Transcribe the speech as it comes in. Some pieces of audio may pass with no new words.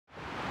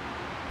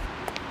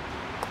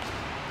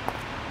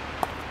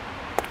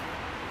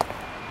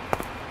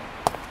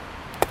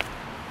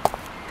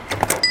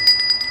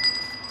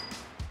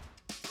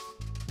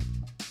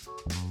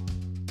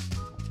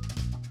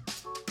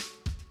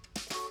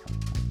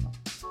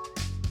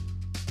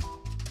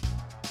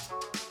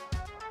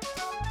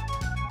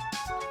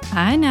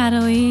Hi,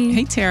 Natalie.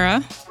 Hey,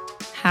 Tara.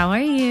 How are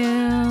you?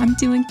 I'm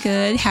doing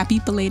good. Happy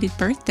belated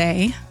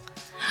birthday.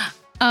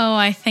 Oh,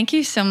 I thank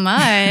you so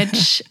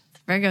much. It's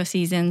Virgo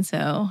season,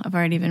 so I've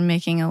already been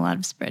making a lot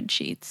of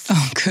spreadsheets.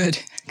 Oh, good.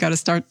 Got to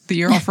start the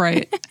year off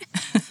right.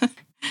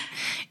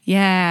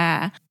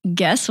 Yeah.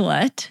 Guess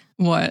what?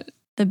 What?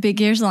 The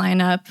Big Ears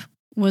lineup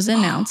was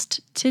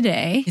announced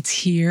today. It's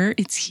here.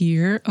 It's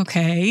here.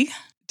 Okay.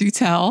 Do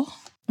tell.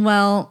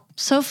 Well,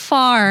 so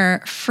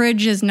far,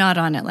 Fridge is not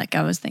on it like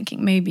I was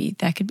thinking. Maybe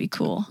that could be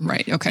cool.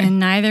 Right. Okay. And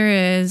neither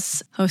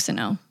is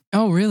Hosono.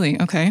 Oh, really?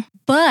 Okay.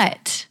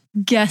 But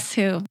guess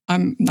who?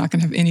 I'm not going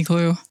to have any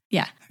clue.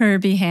 Yeah,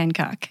 Herbie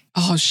Hancock.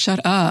 Oh, shut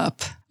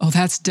up. Oh,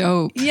 that's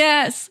dope.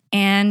 Yes.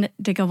 And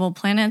Diggable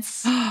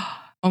Planets.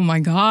 Oh my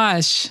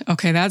gosh.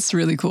 Okay, that's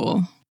really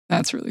cool.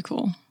 That's really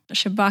cool.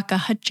 Shabaka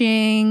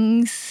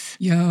Hutchings.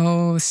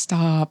 Yo,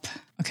 stop.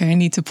 Okay, I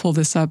need to pull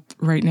this up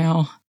right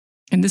now.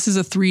 And this is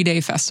a 3-day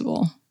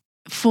festival.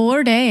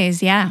 4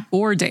 days, yeah.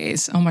 4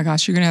 days. Oh my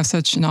gosh, you're going to have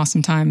such an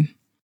awesome time.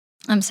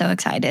 I'm so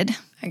excited.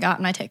 I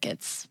got my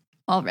tickets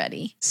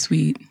already.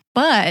 Sweet.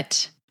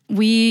 But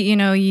we,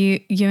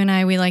 you and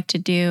I, we like to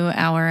do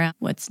our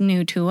What's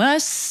New to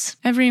Us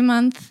every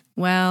month.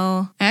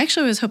 Well, I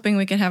actually was hoping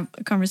we could have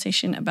a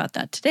conversation about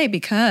that today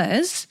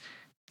because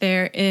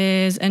there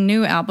is a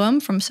new album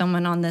from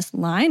someone on this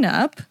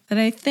lineup that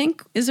I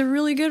think is a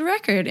really good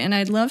record, and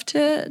I'd love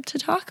to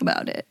talk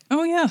about it.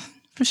 Oh yeah,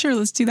 for sure.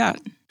 Let's do that.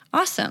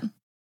 Awesome.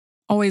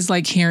 Always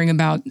like hearing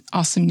about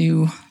awesome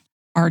new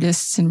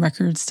artists and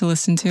records to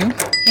listen to.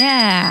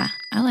 Yeah,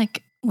 I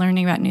like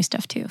learning about new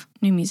stuff too,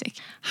 new music.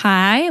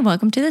 Hi,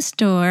 welcome to the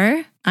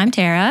store. I'm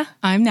Tara.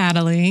 I'm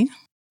Natalie.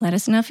 Let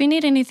us know if you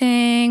need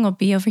anything. We'll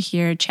be over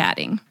here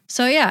chatting.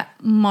 So yeah,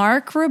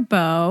 Mark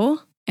Ribot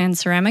and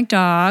Ceramic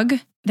Dog,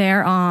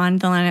 they're on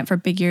the lineup for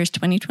Big Ears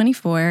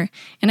 2024.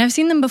 And I've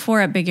seen them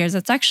before at Big Ears.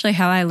 That's actually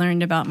how I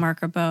learned about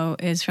Mark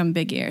Ribot, is from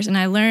Big Ears. And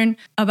I learn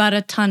about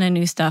a ton of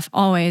new stuff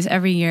always,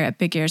 every year at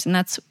Big Ears. And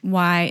that's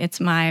why it's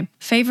my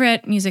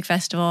favorite music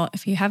festival.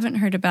 If you haven't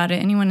heard about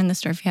it, anyone in the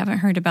store, if you haven't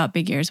heard about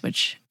Big Ears,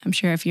 which I'm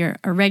sure if you're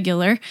a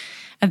regular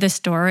at this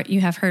store,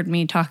 you have heard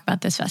me talk about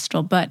this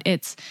festival. But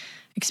it's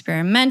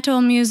experimental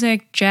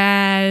music,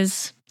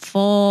 jazz,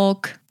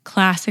 folk,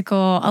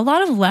 classical, a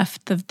lot of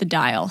left of the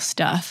dial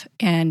stuff.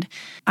 And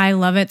I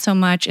love it so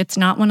much. It's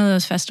not one of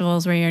those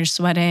festivals where you're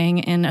sweating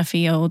in a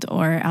field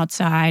or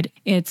outside.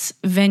 It's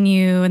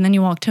venue, and then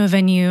you walk to a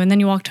venue, and then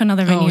you walk to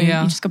another venue. Oh,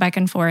 yeah. You just go back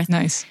and forth.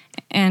 Nice.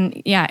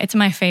 And yeah, it's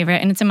my favorite.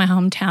 And it's in my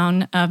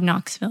hometown of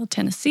Knoxville,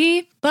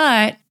 Tennessee.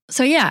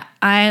 So yeah,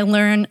 I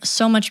learn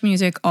so much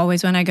music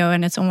always when I go,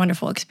 and it's a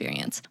wonderful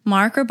experience.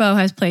 Mark Ribot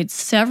has played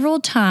several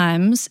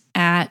times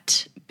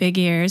at Big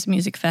Ears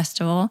Music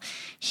Festival.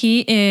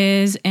 He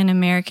is an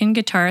American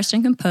guitarist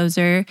and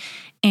composer,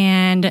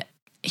 and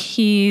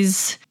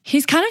he's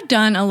kind of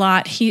done a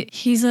lot.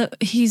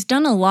 He's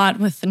done a lot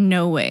with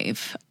no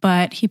wave,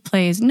 but he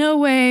plays no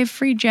wave,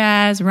 free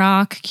jazz,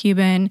 rock,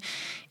 Cuban,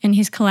 and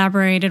he's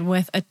collaborated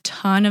with a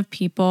ton of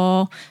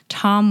people: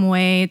 Tom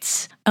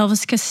Waits,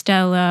 Elvis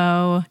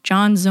Costello,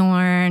 John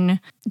Zorn,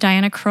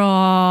 Diana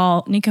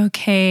Krall, Nico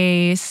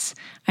Case.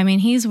 I mean,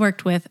 he's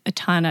worked with a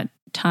ton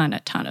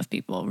of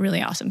people,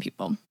 really awesome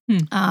people.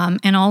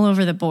 And all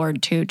over the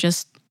board too,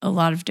 just a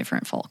lot of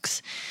different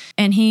folks.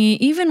 And he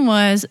even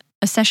was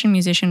a session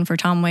musician for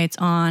Tom Waits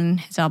on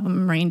his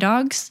album Rain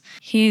Dogs.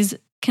 He's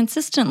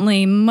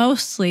consistently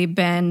mostly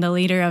been the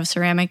leader of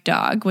Ceramic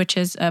Dog, which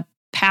is a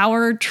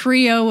power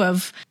trio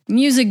of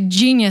music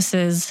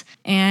geniuses.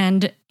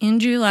 And in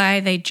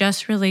July, they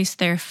just released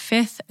their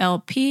 5th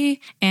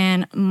LP,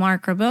 and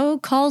Mark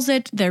Ribot calls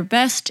it their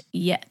best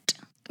yet.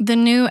 The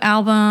new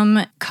album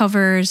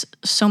covers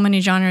so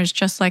many genres,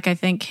 just like I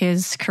think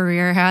his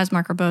career has,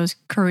 Mark Ribot's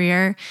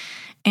career.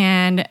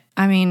 And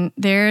I mean,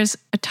 there's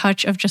a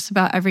touch of just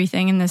about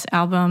everything in this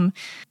album.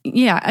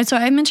 Yeah, so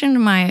I mentioned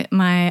my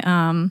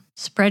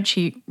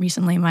spreadsheet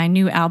recently, my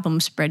new album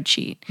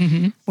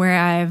spreadsheet, where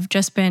I've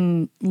just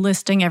been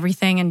listing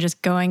everything and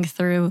just going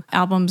through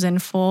albums in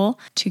full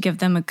to give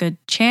them a good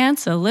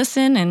chance, a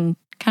listen, and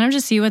kind of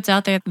just see what's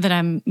out there that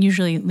I'm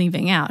usually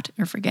leaving out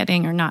or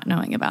forgetting or not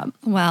knowing about.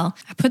 Well,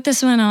 I put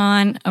this one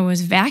on. I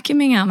was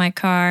vacuuming out my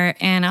car,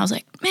 and I was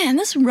like, man,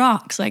 this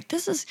rocks. Like,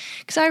 this is,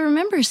 because I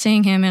remember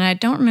seeing him, and I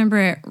don't remember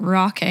it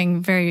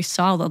rocking very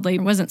solidly.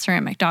 It wasn't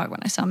Ceramic Dog when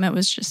I saw him. It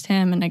was just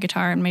him and a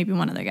guitar and maybe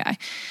one other guy.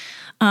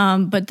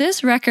 But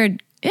this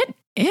record,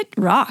 it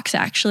rocks,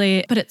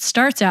 actually. But it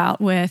starts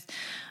out with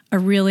a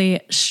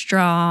really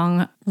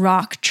strong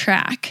rock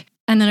track.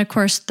 And then, of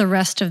course, the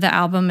rest of the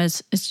album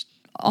is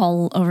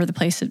all over the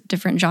place of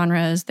different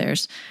genres.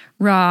 There's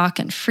rock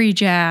and free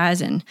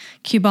jazz and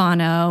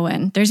Cubano,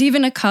 and there's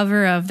even a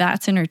cover of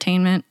That's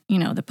Entertainment,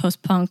 the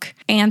post-punk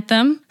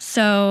anthem.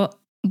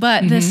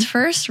 But this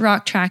first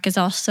rock track is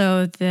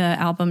also the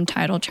album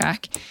title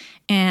track,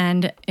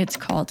 and it's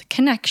called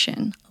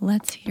Connection.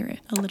 Let's hear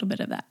it, a little bit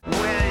of that.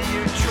 Well,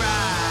 you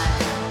try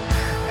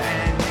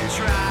and you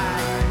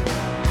try,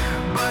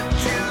 but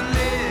you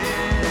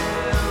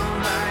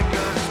live like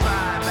a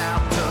spy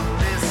about to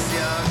miss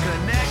your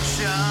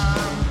connection.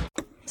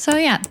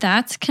 yeah,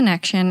 that's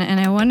Connection. And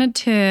I wanted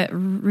to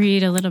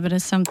read a little bit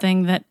of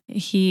something that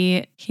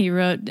he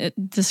wrote.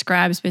 It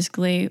describes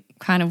basically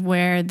kind of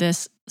where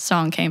this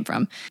song came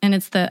from. And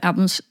it's the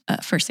album's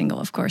first single,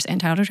 of course,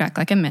 and title track,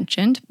 like I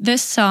mentioned.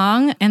 This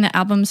song and the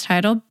album's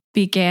title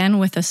began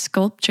with a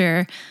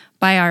sculpture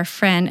by our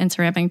friend and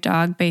ceramic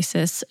dog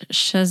bassist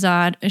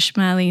Shahzad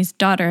Ismaili's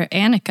daughter,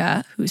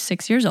 Annika, who's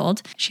 6 years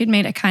old. She had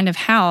made a kind of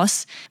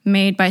house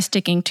made by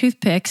sticking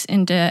toothpicks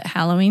into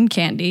Halloween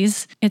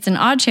candies. It's an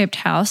odd-shaped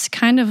house,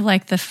 kind of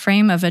like the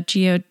frame of a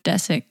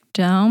geodesic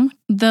dome.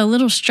 The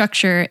little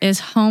structure is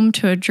home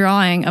to a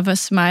drawing of a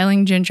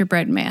smiling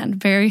gingerbread man,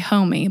 very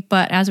homey,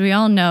 but as we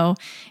all know,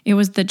 it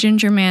was the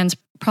ginger man's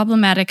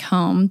problematic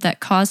home that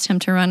caused him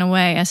to run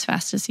away as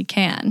fast as he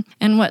can.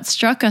 And what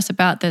struck us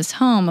about this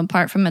home,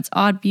 apart from its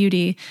odd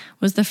beauty,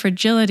 was the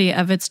fragility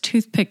of its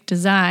toothpick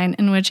design,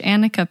 in which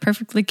Annika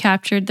perfectly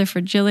captured the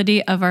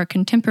fragility of our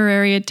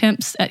contemporary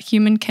attempts at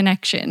human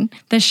connection,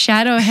 the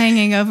shadow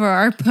hanging over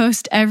our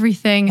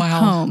post-everything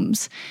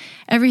homes.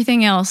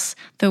 Everything else,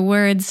 the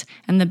words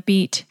and the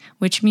beat,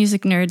 which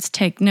music nerds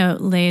take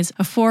note lays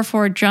a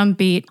 4/4 drum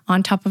beat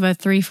on top of a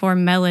 3/4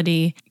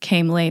 melody,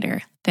 came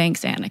later.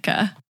 Thanks,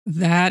 Annika.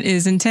 That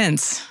is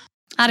intense.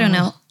 I don't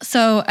know.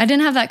 So I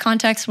didn't have that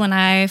context when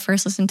I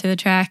first listened to the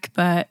track,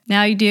 but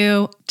now you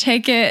do.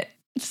 Take it,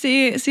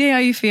 see how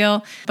you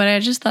feel. But I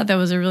just thought that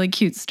was a really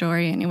cute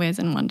story anyways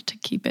and wanted to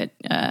keep it,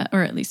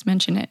 or at least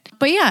mention it.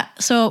 But yeah,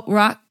 so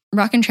rock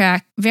and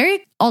track,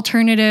 very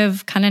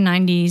alternative, kind of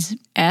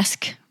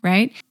 90s-esque,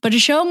 right? But to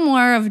show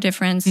more of a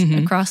difference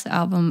across the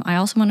album, I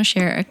also want to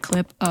share a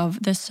clip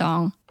of this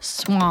song,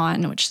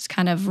 Swan, which is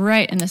kind of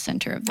right in the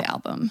center of the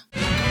album.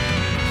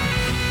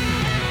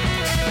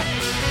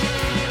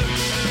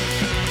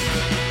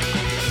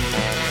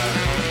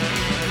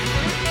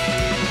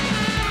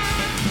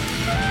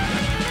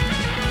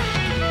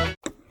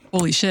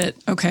 Holy shit.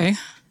 Okay.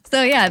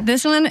 So yeah,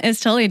 this one is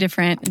totally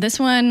different. This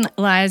one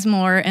lies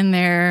more in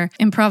their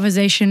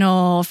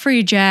improvisational,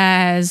 free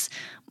jazz,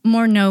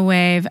 more no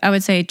wave. I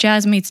would say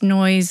jazz meets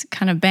noise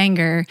kind of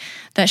banger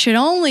that should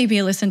only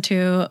be listened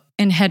to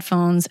in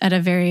headphones at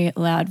a very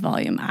loud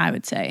volume, I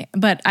would say.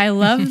 But I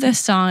love this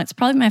song. It's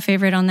probably my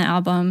favorite on the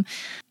album.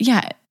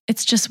 Yeah,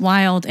 it's just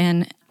wild.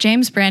 And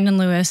James Brandon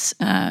Lewis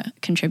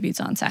contributes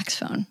on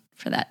saxophone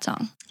for that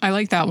song. I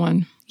like that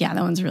one. Yeah,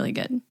 that one's really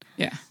good.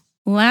 Yeah.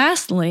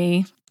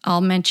 Lastly,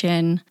 I'll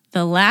mention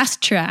the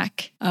last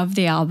track of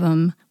the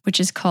album, which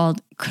is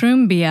called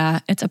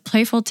Cumbia. It's a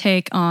playful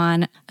take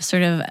on a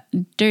sort of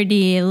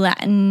dirty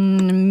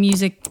Latin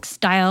music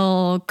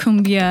style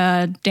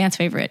cumbia dance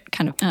favorite,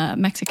 kind of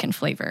Mexican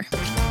flavor.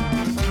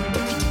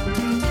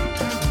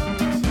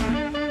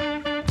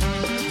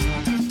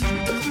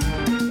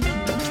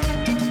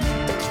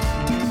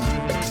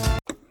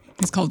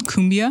 It's called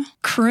Cumbia?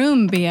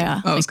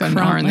 Cumbia. Oh, it's got an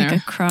R in there.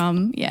 Like a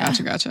crumb, yeah.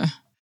 Gotcha.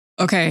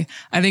 Okay,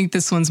 I think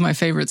this one's my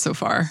favorite so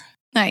far.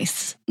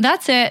 Nice.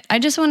 That's it. I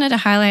just wanted to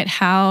highlight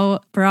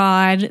how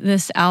broad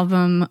this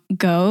album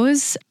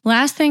goes.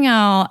 Last thing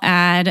I'll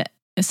add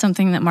is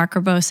something that Mark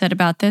Ribot said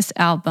about this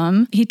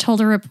album. He told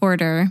a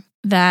reporter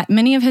that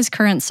many of his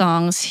current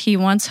songs he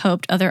once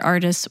hoped other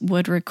artists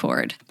would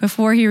record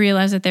before he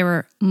realized that they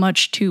were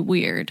much too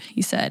weird,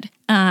 he said.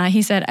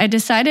 I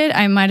decided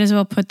I might as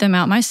well put them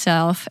out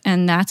myself,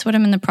 and that's what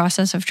I'm in the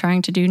process of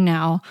trying to do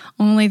now.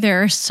 Only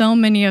there are so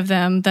many of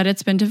them that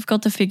it's been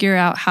difficult to figure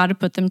out how to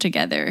put them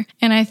together.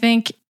 And I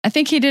think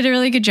he did a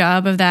really good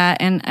job of that,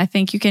 and I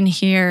think you can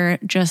hear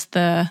just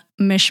the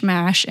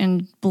mishmash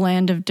and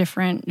blend of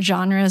different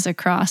genres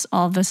across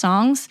all the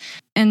songs.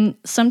 And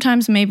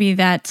sometimes maybe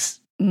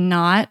that's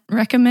not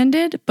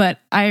recommended, but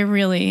I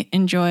really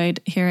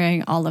enjoyed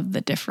hearing all of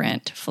the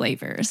different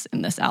flavors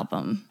in this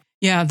album.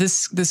 Yeah,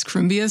 this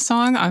Cumbia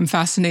song, I'm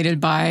fascinated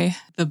by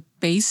the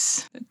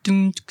bass that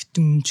you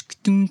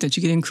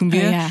get in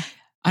Cumbia. Oh, yeah.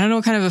 I don't know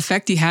what kind of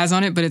effect he has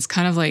on it, but it's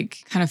kind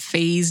of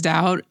phased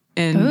out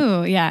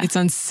and it's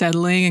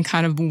unsettling and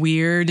kind of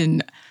weird.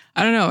 And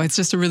I don't know, it's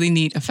just a really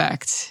neat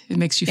effect. It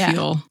makes you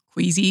feel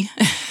queasy.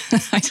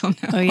 I don't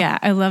know. Oh yeah,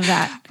 I love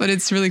that. But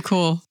it's really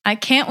cool. I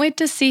can't wait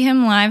to see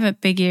him live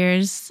at Big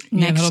Ears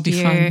next that'll be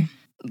year. Fun.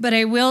 But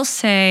I will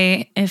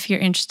say, if you're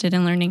interested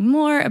in learning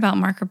more about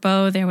Mark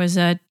Ribot, there was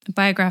a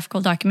biographical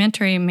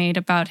documentary made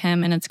about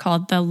him, and it's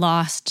called The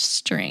Lost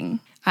String.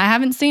 I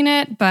haven't seen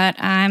it, but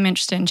I'm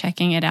interested in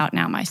checking it out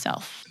now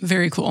myself.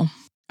 Very cool.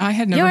 I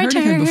had never heard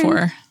of him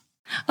before.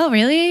 Oh,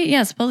 really?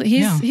 Yes. Well,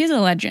 he's a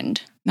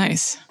legend.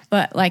 Nice.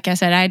 But like I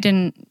said, I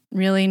didn't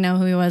really know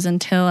who he was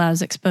until I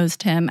was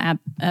exposed to him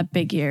at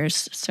Big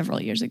Ears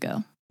several years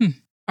ago.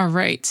 All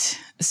right.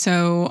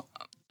 So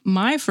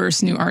my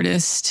first new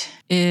artist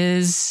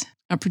is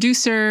a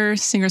producer,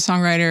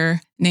 singer-songwriter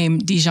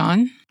named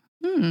Dijon.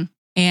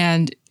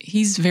 And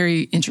he's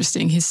very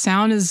interesting. His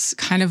sound is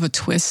kind of a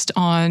twist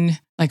on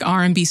like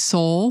R&B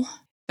soul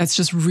that's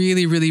just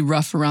really, really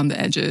rough around the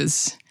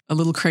edges. A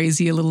little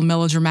crazy, a little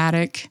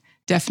melodramatic.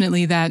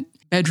 Definitely that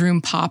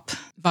bedroom pop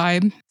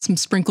vibe. Some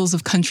sprinkles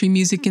of country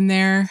music in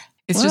there.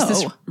 It's just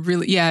this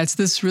it's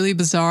this really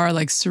bizarre,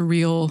 like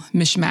surreal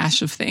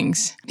mishmash of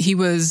things. He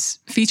was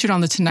featured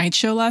on The Tonight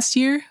Show last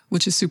year,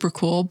 which is super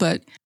cool,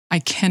 but I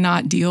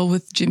cannot deal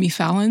with Jimmy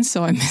Fallon,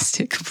 so I missed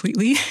it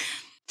completely.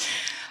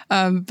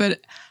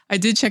 But I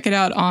did check it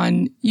out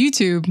on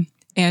YouTube,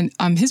 and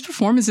his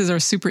performances are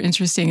super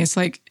interesting. It's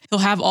like he'll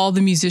have all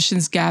the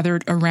musicians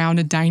gathered around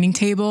a dining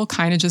table,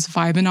 kind of just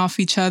vibing off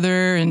each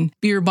other, and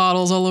beer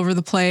bottles all over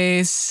the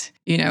place,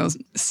 you know,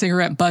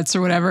 cigarette butts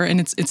or whatever. And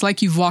it's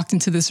like you've walked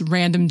into this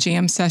random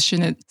jam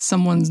session at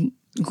someone's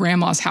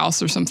grandma's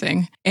house or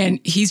something. And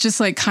he's just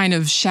like kind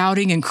of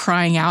shouting and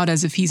crying out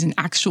as if he's in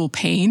actual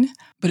pain,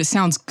 but it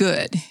sounds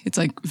good. It's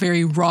like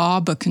very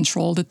raw, but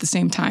controlled at the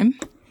same time.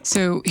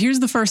 So here's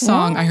the first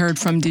song I heard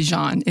from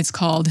Dijon. It's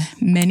called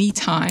Many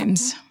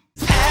Times.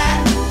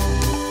 I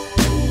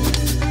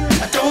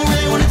don't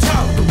really want to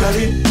talk about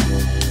it.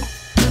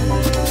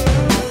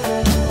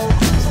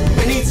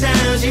 Many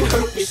times you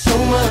hurt me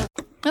so much.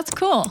 That's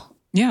cool.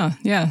 Yeah.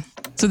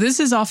 So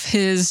this is off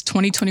his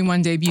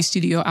 2021 debut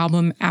studio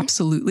album,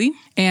 Absolutely.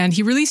 And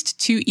he released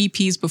 2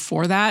 EPs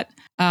before that.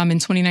 In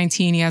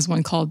 2019, he has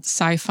one called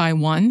Sci-Fi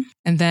 1,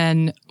 and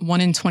then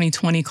one in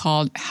 2020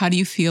 called How Do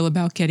You Feel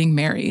About Getting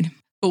Married?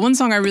 But one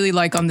song I really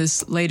like on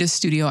this latest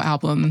studio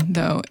album,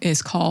 though,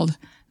 is called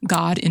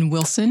God in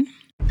Wilson.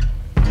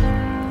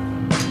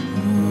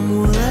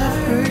 Well,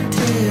 I've heard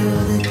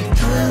tell that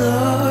the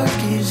Lord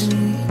gives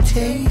and he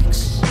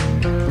takes.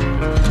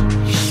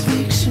 He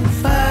speaks in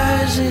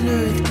fires and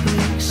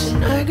earthquakes,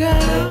 and I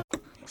got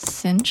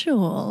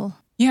sensual.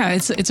 Yeah,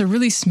 it's a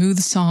really smooth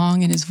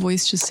song, and his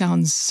voice just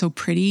sounds so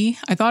pretty.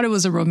 I thought it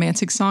was a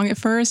romantic song at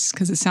first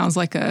because it sounds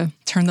like a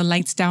turn the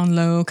lights down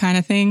low kind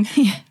of thing.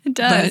 Yeah, it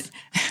does.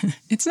 But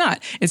it's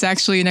not. It's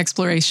actually an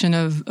exploration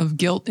of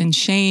guilt and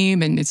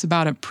shame, and it's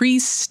about a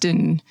priest,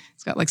 and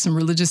it's got like some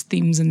religious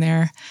themes in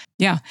there.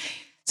 Yeah.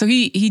 So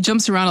he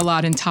jumps around a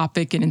lot in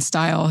topic and in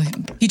style.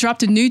 He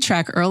dropped a new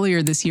track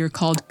earlier this year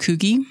called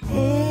Coogie.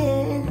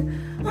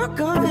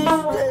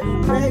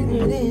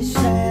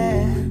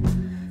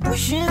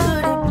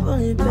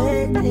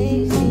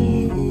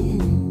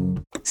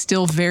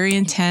 Still very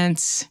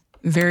intense,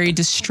 very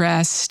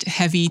distressed,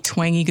 heavy,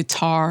 twangy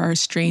guitar,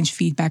 strange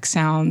feedback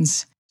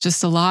sounds.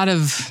 Just a lot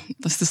of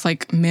this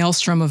like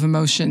maelstrom of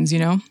emotions, you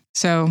know?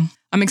 So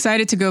I'm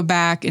excited to go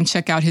back and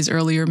check out his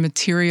earlier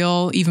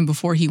material, even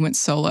before he went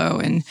solo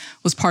and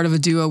was part of a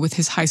duo with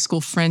his high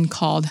school friend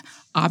called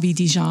Abi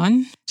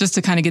Dijon, just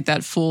to kind of get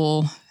that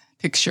full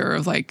picture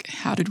of like,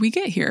 how did we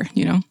get here,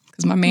 you know?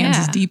 Because my man's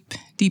is deep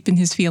in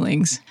his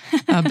feelings.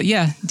 But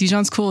yeah,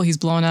 Dijon's cool. He's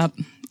blown up,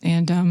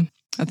 and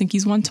I think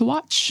he's one to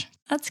watch.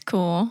 That's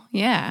cool.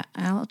 Yeah,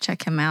 I'll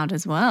check him out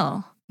as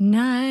well.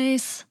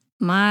 Nice.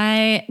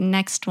 My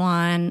next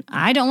one,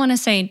 I don't want to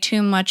say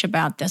too much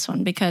about this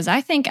one because I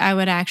think I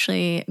would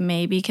actually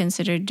maybe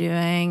consider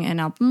doing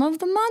an album of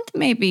the month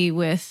maybe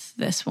with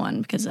this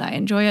one because I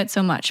enjoy it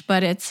so much.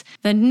 But it's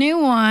the new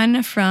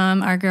one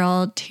from our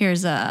girl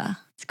Tirza.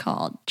 It's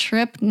called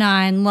Trip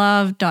 9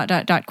 Love ...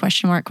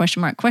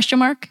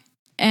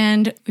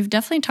 And we've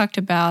definitely talked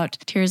about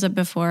Tirza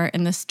before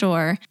in the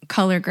store.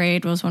 Color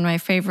Grade was one of my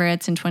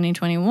favorites in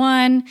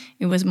 2021.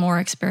 It was more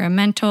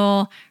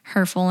experimental.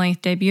 Her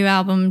full-length debut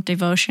album,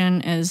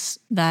 Devotion, is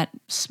that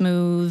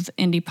smooth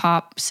indie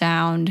pop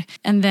sound.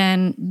 And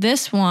then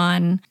this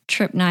one,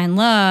 Trip 9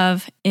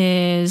 Love,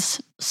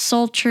 is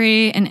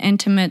sultry and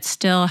intimate,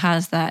 still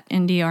has that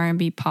indie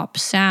R&B pop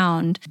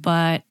sound,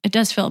 but it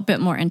does feel a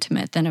bit more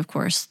intimate than, of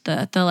course,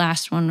 the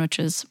last one, which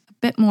is a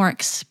bit more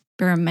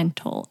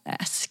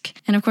experimental-esque.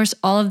 And of course,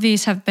 all of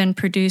these have been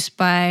produced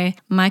by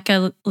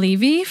Micah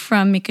Levy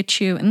from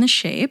Mikachu and the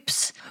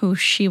Shapes, who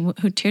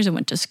Tirza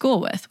went to school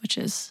with, which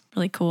is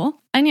really cool.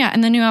 And yeah,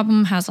 and the new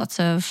album has lots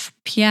of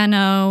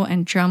piano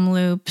and drum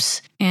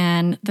loops.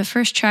 And the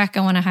first track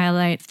I want to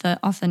highlight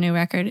off the new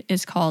record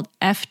is called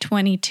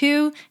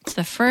F22. It's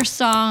the first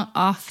song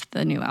off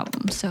the new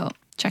album, so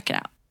check it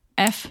out.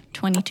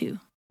 F22.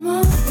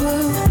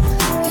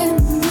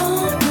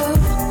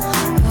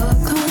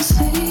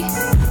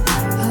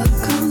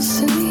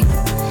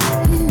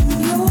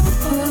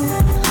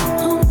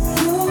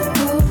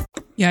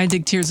 Yeah, I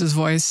dig Tirza's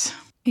voice.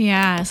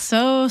 Yeah,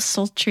 so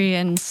sultry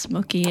and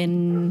smoky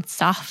and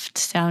soft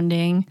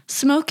sounding.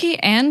 Smoky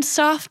and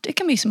soft? It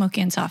can be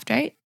smoky and soft,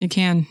 right? It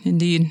can,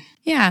 indeed.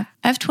 Yeah,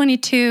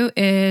 F22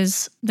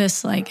 is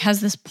this has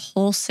this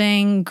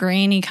pulsing,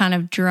 grainy kind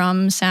of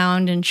drum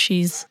sound, and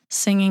she's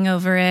singing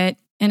over it.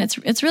 And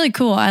it's really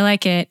cool. I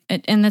like it.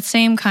 And the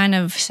same kind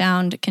of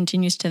sound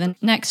continues to the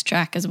next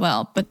track as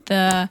well. But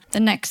the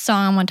next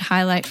song I want to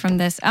highlight from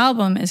this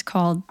album is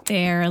called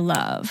Their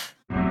Love.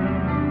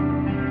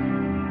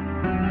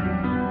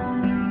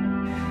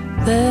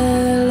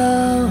 Their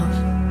love,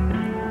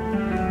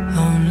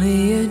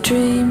 only a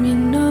dream, you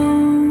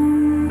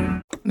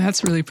know.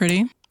 That's really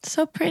pretty.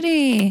 So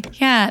pretty.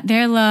 Yeah,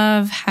 Their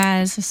Love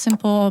has a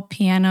simple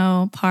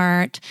piano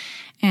part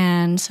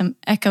and some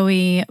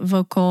echoey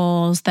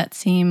vocals that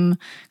seem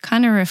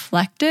kind of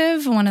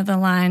reflective. One of the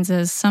lines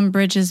is, "Some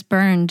bridges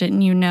burned,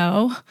 didn't you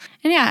know?"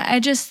 And yeah,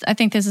 I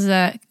think this is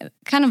a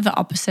kind of the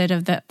opposite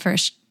of the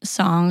first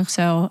song,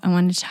 so I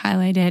wanted to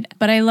highlight it.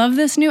 But I love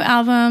this new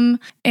album,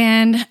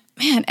 and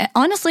man,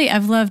 honestly,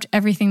 I've loved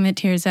everything that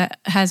Tirza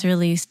has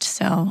released,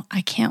 so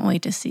I can't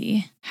wait to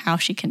see how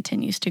she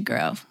continues to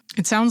grow.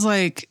 It sounds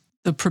like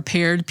the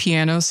prepared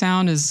piano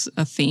sound is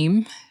a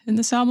theme in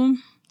this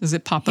album. Does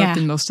it pop up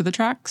in most of the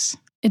tracks?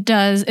 It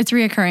does. It's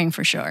reoccurring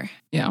for sure.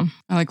 Yeah.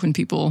 I like when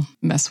people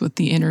mess with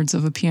the innards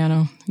of a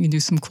piano. You can do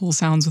some cool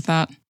sounds with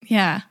that.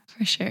 Yeah,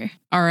 for sure.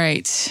 All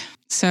right.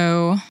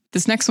 So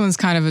this next one's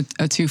kind of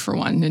a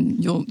 2-for-1,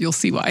 and you'll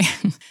see why.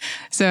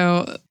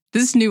 So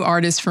this new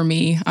artist for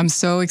me, I'm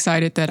so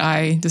excited that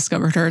I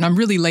discovered her, and I'm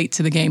really late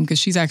to the game because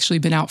she's actually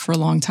been out for a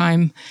long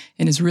time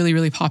and is really,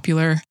 really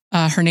popular.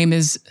 Her name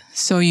is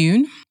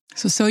Soyoon.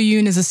 So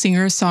Soyoon is a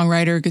singer,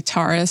 songwriter,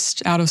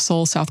 guitarist out of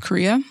Seoul, South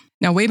Korea.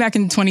 Now, way back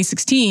in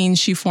 2016,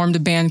 she formed a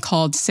band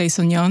called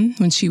Saesonyeon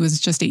when she was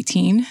just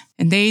 18.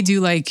 And they do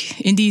like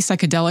indie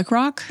psychedelic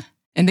rock.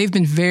 And they've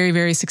been very,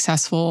 very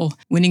successful,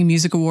 winning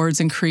music awards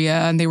in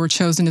Korea. And they were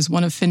chosen as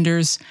one of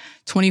Fender's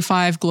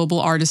 25 global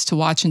artists to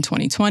watch in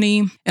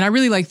 2020. And I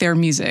really like their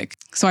music.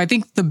 So I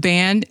think the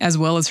band, as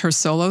well as her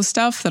solo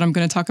stuff that I'm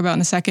going to talk about in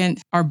a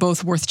second, are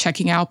both worth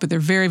checking out, but they're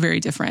very, very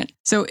different.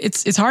 So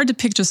it's hard to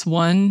pick just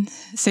one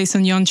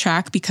Saesonyeon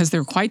track because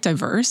they're quite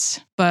diverse.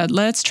 But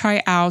let's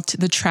try out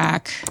the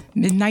track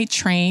Midnight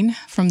Train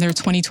from their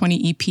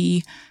 2020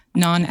 EP,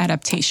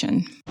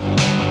 Non-Adaptation.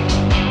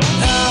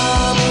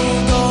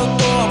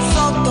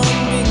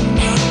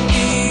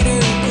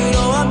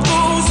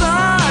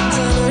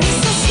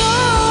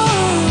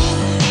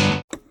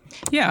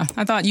 Yeah,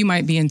 I thought you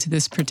might be into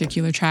this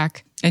particular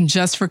track. And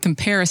just for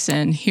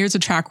comparison, here's a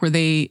track where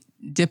they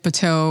dip a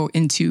toe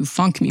into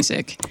funk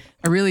music.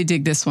 I really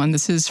dig this one.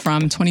 This is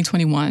from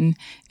 2021,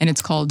 and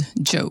it's called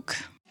Joke.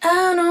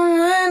 I don't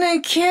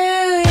wanna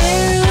kill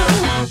you,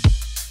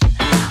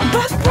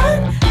 but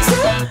 1,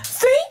 2,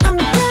 3, I'm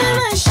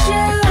gonna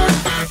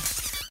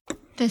shoot.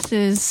 This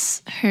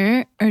is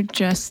her or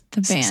just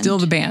the band? Still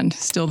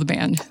the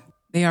band.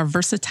 They are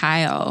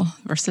versatile.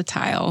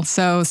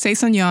 So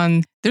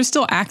Saesonyeon, they're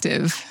still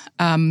active,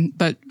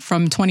 but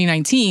from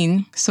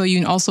 2019,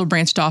 Soyoon also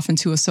branched off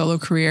into a solo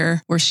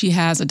career where she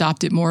has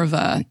adopted more of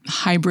a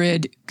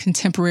hybrid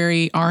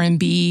contemporary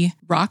R&B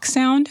rock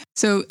sound.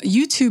 So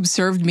YouTube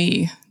served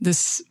me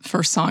this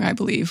first song, I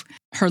believe,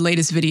 her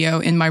latest video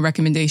in my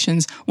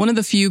recommendations. One of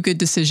the few good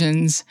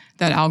decisions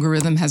that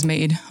algorithm has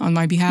made on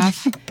my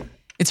behalf.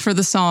 It's for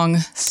the song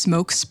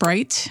Smoke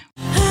Sprite.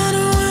 I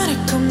don't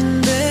wanna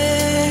come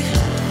back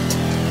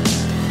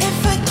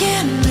if I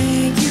can't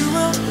make you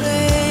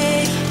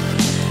awake.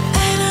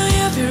 I know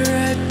you'll be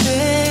right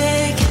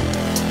back.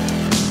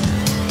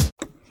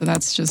 So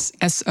that's just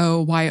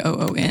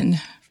Soyoon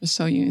for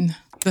Soyoon.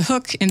 The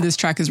hook in this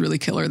track is really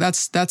killer.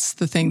 That's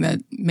the thing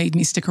that made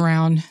me stick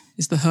around,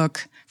 is the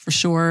hook for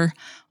sure.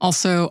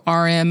 Also,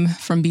 RM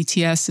from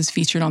BTS is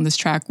featured on this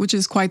track, which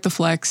is quite the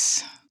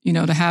flex. You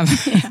know, to have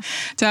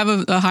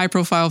a high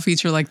profile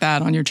feature like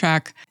that on your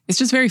track. It's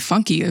just very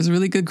funky. There's a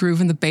really good groove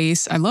in the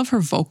bass. I love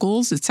her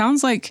vocals. It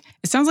sounds like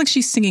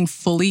she's singing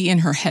fully in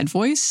her head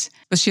voice,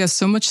 but she has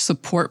so much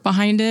support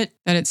behind it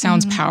that it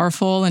sounds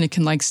powerful and it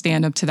can like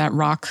stand up to that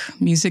rock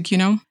music, you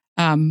know?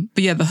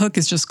 But yeah, the hook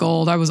is just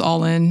gold. I was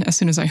all in as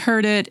soon as I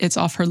heard it. It's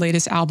off her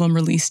latest album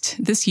released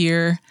this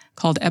year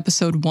called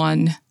Episode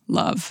 1,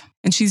 Love.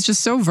 And she's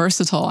just so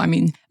versatile. I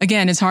mean,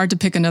 again, it's hard to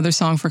pick another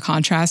song for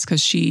contrast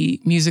because she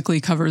musically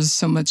covers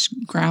so much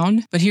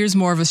ground. But here's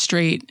more of a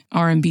straight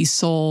R&B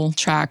soul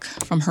track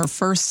from her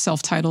first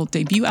self-titled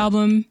debut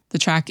album. The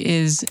track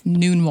is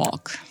Noon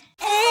Walk.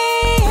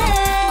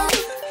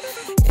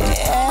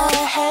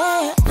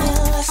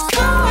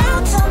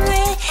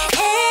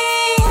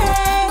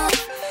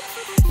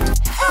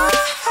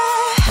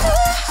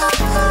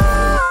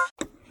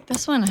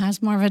 This one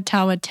has more of a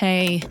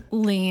Tawate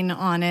lean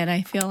on it,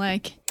 I feel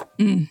like.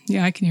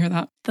 Yeah, I can hear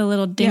that. The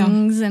little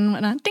dings and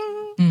whatnot.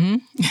 Ding!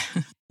 Mm-hmm.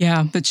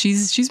 Yeah, but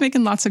she's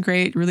making lots of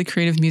great, really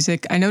creative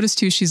music. I noticed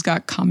too she's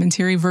got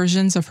commentary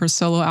versions of her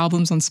solo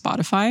albums on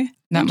Spotify.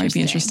 That might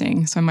be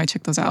interesting, so I might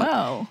check those out.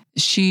 Whoa.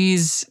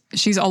 She's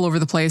all over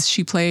the place.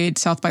 She played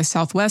South by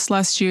Southwest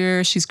last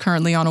year. She's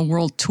currently on a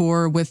world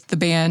tour with the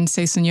band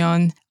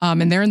Saesonyeon.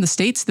 And they're in the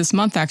States this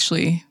month,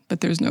 actually,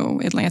 but there's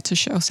no Atlanta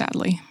show,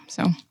 sadly.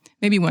 So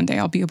maybe one day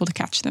I'll be able to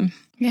catch them.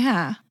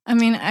 Yeah. I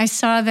mean, I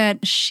saw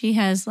that she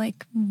has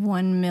like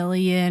 1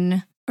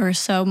 million or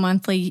so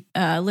monthly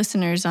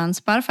listeners on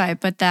Spotify,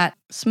 but that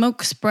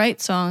Smoke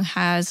Sprite song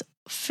has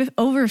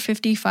over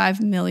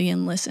 55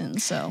 million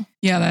listens. So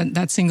yeah,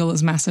 that single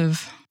is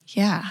massive.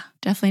 Yeah,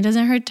 definitely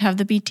doesn't hurt to have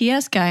the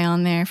BTS guy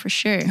on there for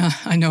sure.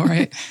 I know,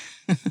 right?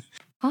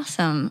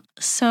 Awesome.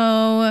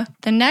 So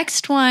the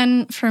next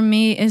one for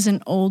me is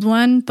an old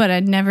one, but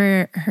I'd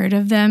never heard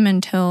of them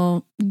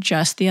until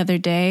just the other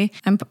day.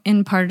 I'm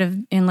in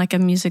like a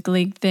music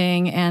league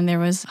thing, and there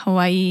was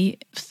Hawaii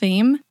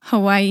theme.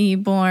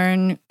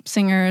 Hawaii-born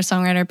singer,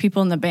 songwriter,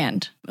 people in the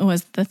band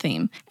was the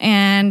theme.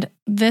 And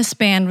this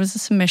band was a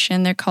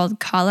submission. They're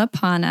called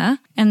Kalapana.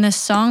 And the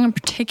song in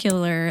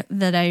particular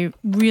that I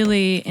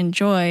really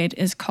enjoyed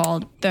is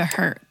called The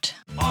Hurt.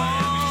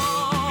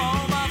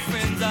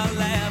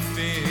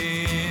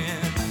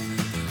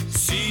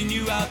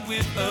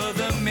 With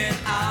other men,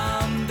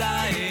 I'm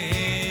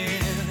dying.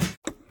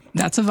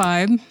 That's a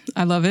vibe.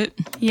 I love it.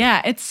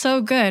 Yeah, it's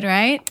so good,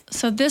 right?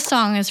 So this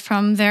song is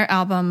from their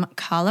album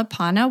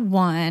Kalapana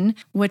 1,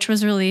 which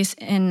was released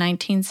in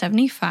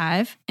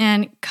 1975.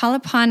 And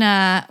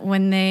Kalapana,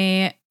 when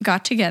they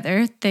got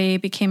together, they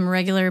became a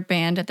regular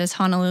band at this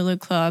Honolulu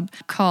club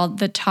called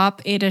the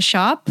Top Ada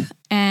Shop.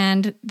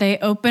 And they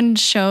opened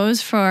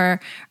shows for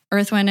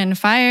Earth, Wind and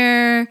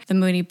Fire, The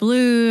Moody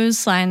Blues,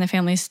 Sly and the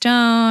Family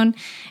Stone,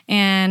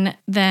 and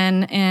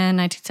then in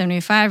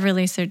 1975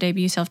 released their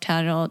debut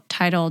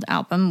self-titled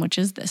album, which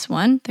is this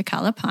one, the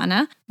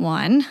Kalapana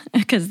 1,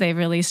 because they've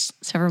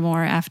released several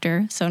more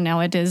after. So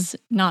now it is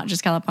not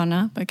just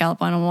Kalapana, but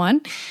Kalapana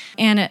 1.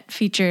 And it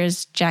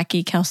features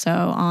Jackie Kelso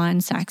on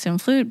sax and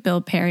flute,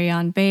 Bill Perry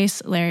on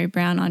bass, Larry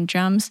Brown on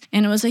drums.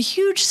 And it was a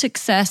huge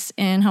success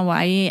in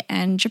Hawaii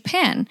and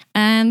Japan.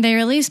 And they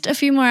released a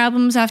few more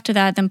albums after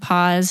that, then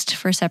paused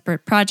for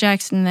separate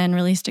projects, and then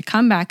released a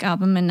comeback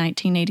album in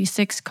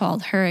 1986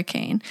 called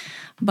Hurricane.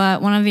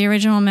 But one of the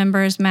original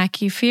members,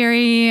 Mackie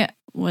Fury,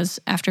 was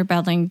after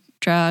battling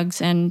drugs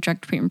and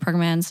drug treatment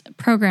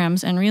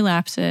programs and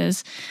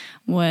relapses,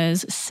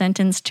 was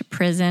sentenced to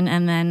prison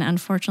and then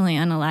unfortunately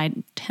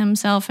unalived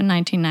himself in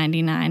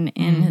 1999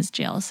 in his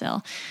jail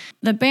cell.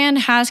 The band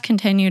has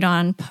continued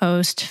on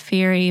post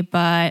Fury,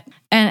 but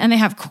and they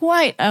have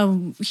quite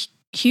a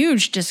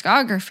huge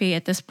discography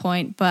at this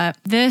point, but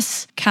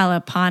this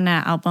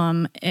Kalapana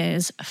album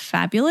is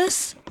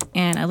fabulous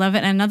and I love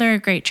it. Another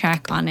great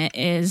track on it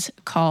is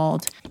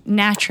called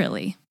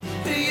Naturally.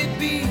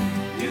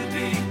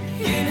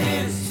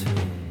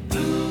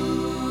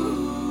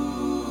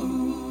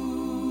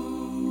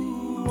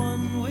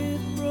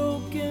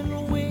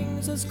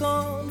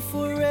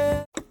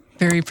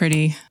 Very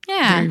pretty.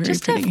 Yeah, very, very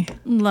just pretty. a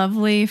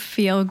lovely,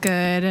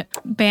 feel-good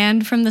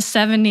band from the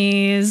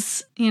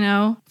 70s,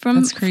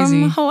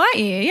 from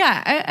Hawaii.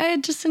 Yeah, I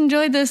just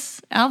enjoyed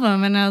this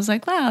album, and I was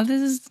like, wow,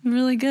 this is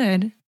really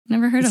good.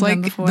 Never heard of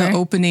them before. It's like the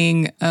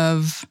opening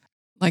of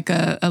like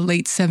a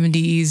late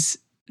 70s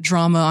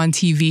drama on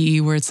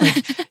TV where it's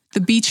like the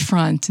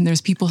beachfront and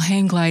there's people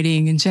hang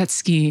gliding and jet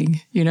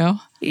skiing,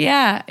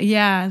 Yeah,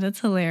 that's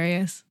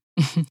hilarious.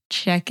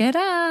 Check it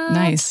out.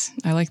 Nice.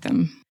 I like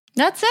them.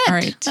 That's it. All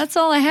right. That's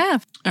all I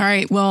have. All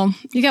right. Well,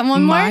 you got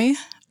one more?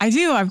 I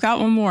do. I've got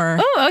one more.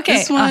 Oh,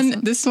 okay.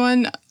 This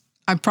one,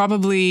 I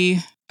probably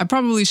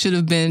should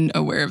have been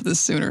aware of this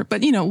sooner,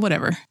 but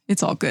whatever.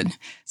 It's all good.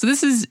 So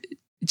this is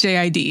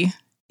JID,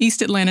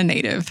 East Atlanta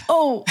native.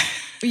 Oh,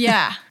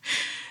 yeah.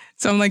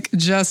 So I'm like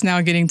just now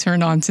getting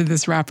turned on to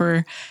this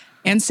rapper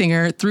and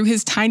singer through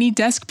his Tiny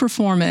Desk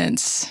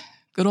performance.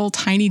 Good old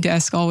Tiny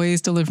Desk,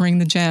 always delivering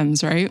the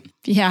gems, right?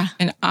 Yeah.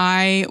 And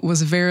I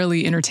was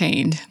verily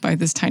entertained by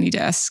this Tiny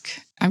Desk.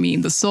 I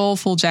mean, the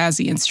soulful,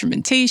 jazzy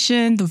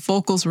instrumentation, the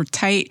vocals were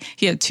tight.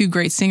 He had 2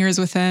 great singers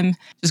with him.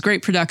 Just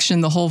great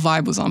production. The whole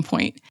vibe was on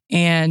point.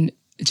 And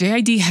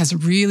JID has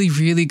really,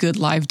 really good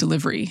live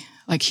delivery.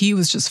 Like he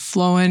was just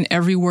flowing.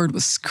 Every word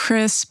was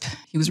crisp.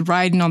 He was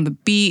riding on the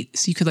beat.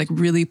 So you could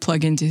really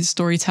plug into his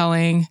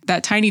storytelling.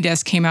 That Tiny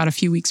Desk came out a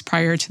few weeks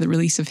prior to the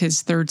release of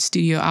his 3rd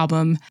studio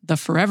album, The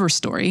Forever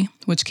Story,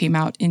 which came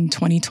out in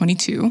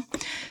 2022.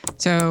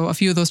 So a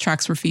few of those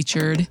tracks were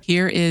featured.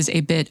 Here is a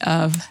bit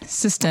of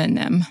Sista and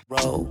Them.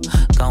 Roll,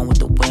 gone with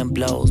the wind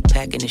blows,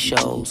 packing the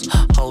shows,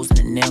 hoes and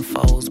the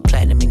nymphos,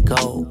 platinum and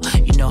gold.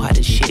 You know how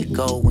this shit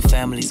go when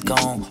family's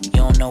gone. You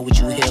don't know what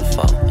you here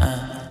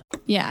for.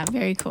 Yeah,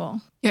 very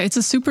cool. Yeah, it's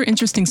a super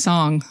interesting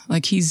song.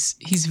 Like he's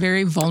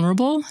very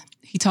vulnerable.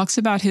 He talks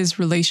about his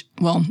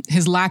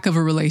lack of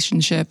a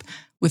relationship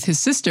with his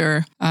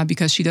sister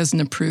because she doesn't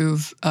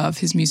approve of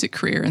his music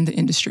career in the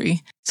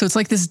industry. So it's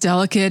like this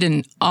delicate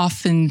and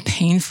often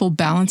painful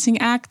balancing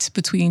act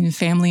between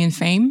family and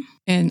fame.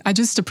 And I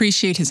just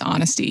appreciate his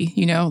honesty,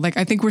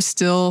 I think we're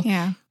still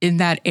in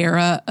that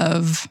era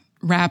of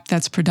rap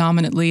that's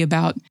predominantly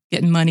about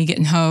getting money,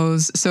 getting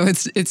hoes. So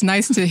it's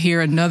nice to hear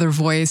another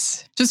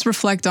voice just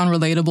reflect on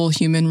relatable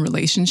human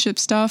relationship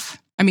stuff.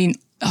 I mean,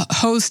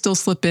 hoes still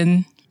slip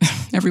in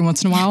every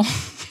once in a while.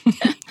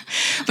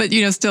 But,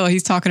 still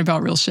he's talking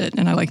about real shit.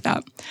 And I like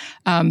that.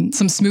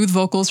 Some smooth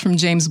vocals from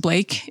James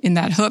Blake in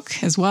that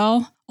hook as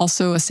well.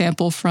 Also a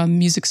sample from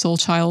Music Soul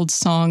Child's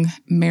song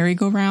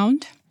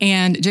Merry-Go-Round.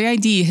 And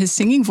JID, his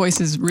singing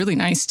voice is really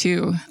nice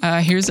too.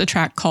 Here's a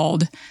track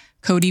called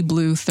Cody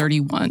Blue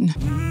 31.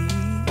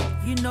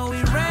 You know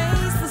he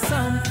raised for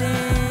something.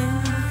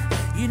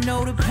 You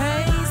know the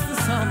pace for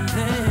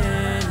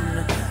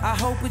something. I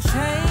hope a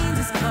change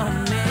is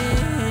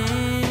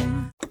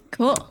coming.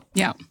 Cool.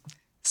 Yeah.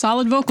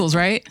 Solid vocals,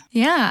 right?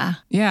 Yeah.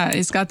 Yeah,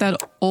 it's got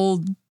that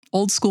old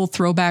school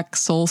throwback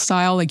soul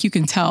style. Like you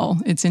can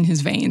tell it's in his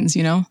veins,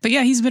 you know? But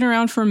yeah, he's been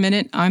around for a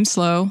minute. I'm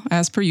slow,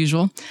 as per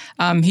usual.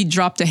 He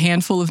dropped a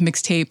handful of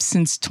mixtapes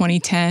since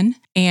 2010.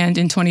 And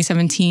in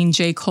 2017,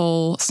 J.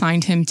 Cole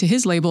signed him to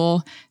his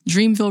label,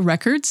 Dreamville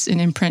Records, an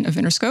imprint of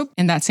Interscope.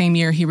 And that same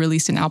year, he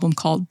released an album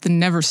called The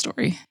Never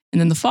Story. And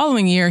then the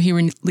following year, he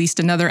released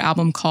another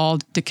album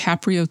called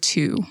DiCaprio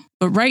 2.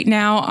 But right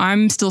now,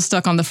 I'm still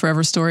stuck on The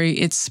Forever Story.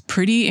 It's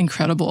pretty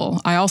incredible.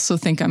 I also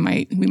think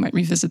we might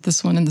revisit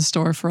this one in the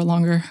store for a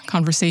longer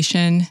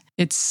conversation.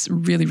 It's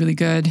really, really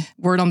good.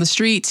 Word on the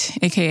street,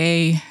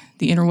 aka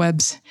the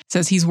interwebs,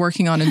 says he's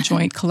working on a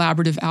joint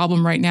collaborative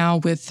album right now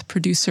with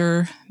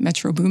producer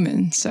Metro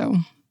Boomin. So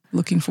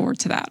looking forward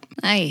to that.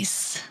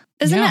 Nice.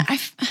 Isn't it?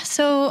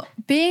 So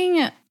being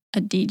a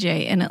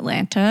DJ in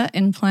Atlanta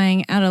and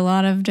playing at a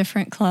lot of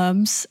different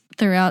clubs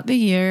throughout the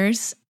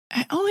years,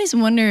 I always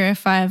wonder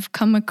if I've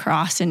come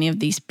across any of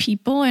these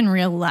people in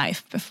real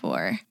life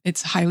before.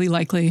 It's highly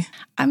likely.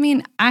 I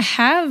mean, I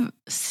have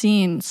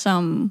seen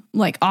some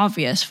like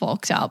obvious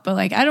folks out, but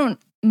like I don't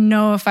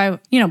know if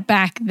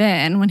back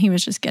then when he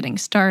was just getting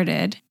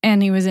started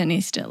and he was in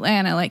East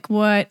Atlanta, I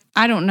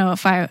don't know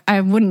if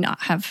I would not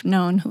have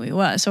known who he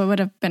was. So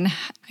I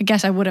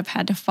guess I would have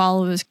had to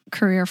follow his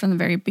career from the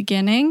very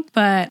beginning.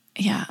 But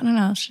yeah, I don't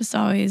know. It's just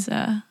always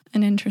an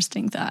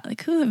interesting thought.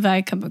 Like, who have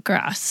I come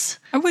across?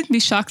 I wouldn't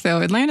be shocked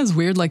though. Atlanta's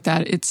weird like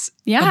that. It's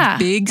a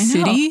big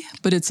city,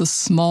 but it's a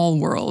small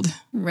world.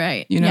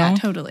 Right. You know? Yeah,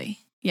 totally.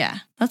 Yeah,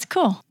 that's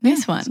cool.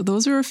 Nice one. So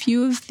those are a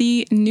few of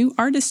the new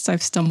artists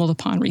I've stumbled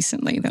upon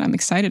recently that I'm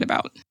excited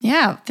about.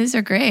 Yeah, these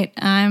are great.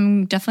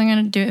 I'm definitely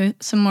going to do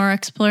some more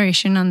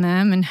exploration on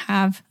them and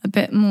have a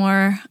bit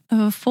more of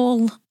a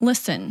full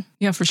listen.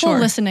 Yeah, for sure. Full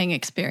listening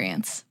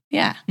experience.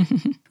 Yeah.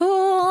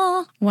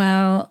 Cool.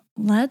 Well,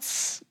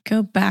 let's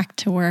go back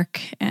to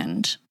work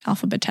and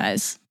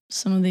alphabetize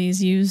some of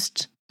these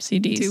used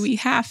CDs. Do we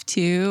have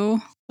to?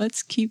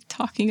 Let's keep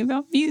talking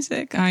about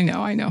music. I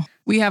know.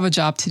 We have a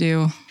job to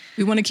do.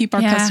 We want to keep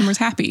our customers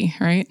happy,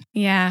 right?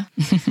 Yeah.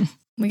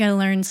 We got to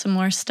learn some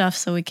more stuff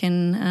so we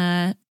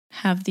can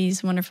have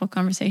these wonderful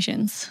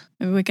conversations.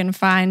 Maybe we can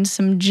find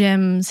some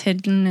gems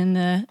hidden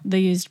in the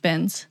used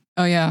bins.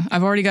 Oh, yeah.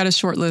 I've already got a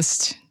short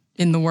list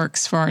in the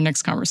works for our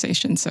next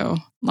conversation. So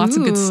lots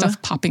of good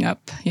stuff popping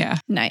up. Yeah.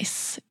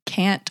 Nice.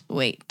 Can't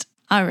wait.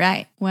 All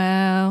right.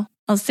 Well,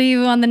 I'll see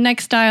you on the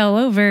next dial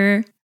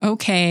over.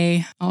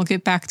 Okay. I'll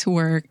get back to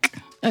work.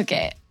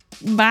 Okay.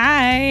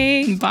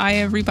 Bye. Bye,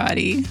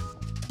 everybody.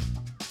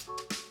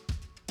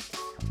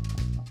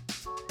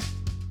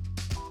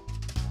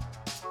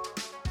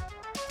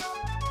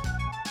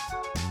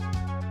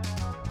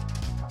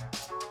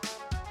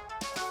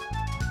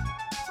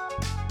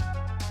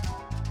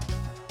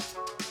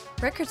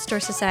 Record Store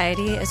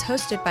Society is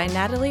hosted by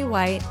Natalie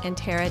White and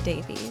Tara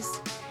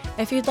Davies.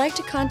 If you'd like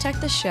to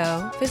contact the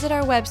show, visit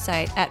our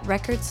website at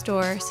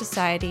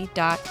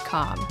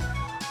recordstoresociety.com,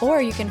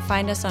 or you can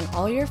find us on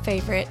all your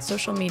favorite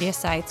social media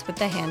sites with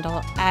the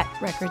handle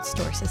 @Record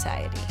Store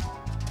Society.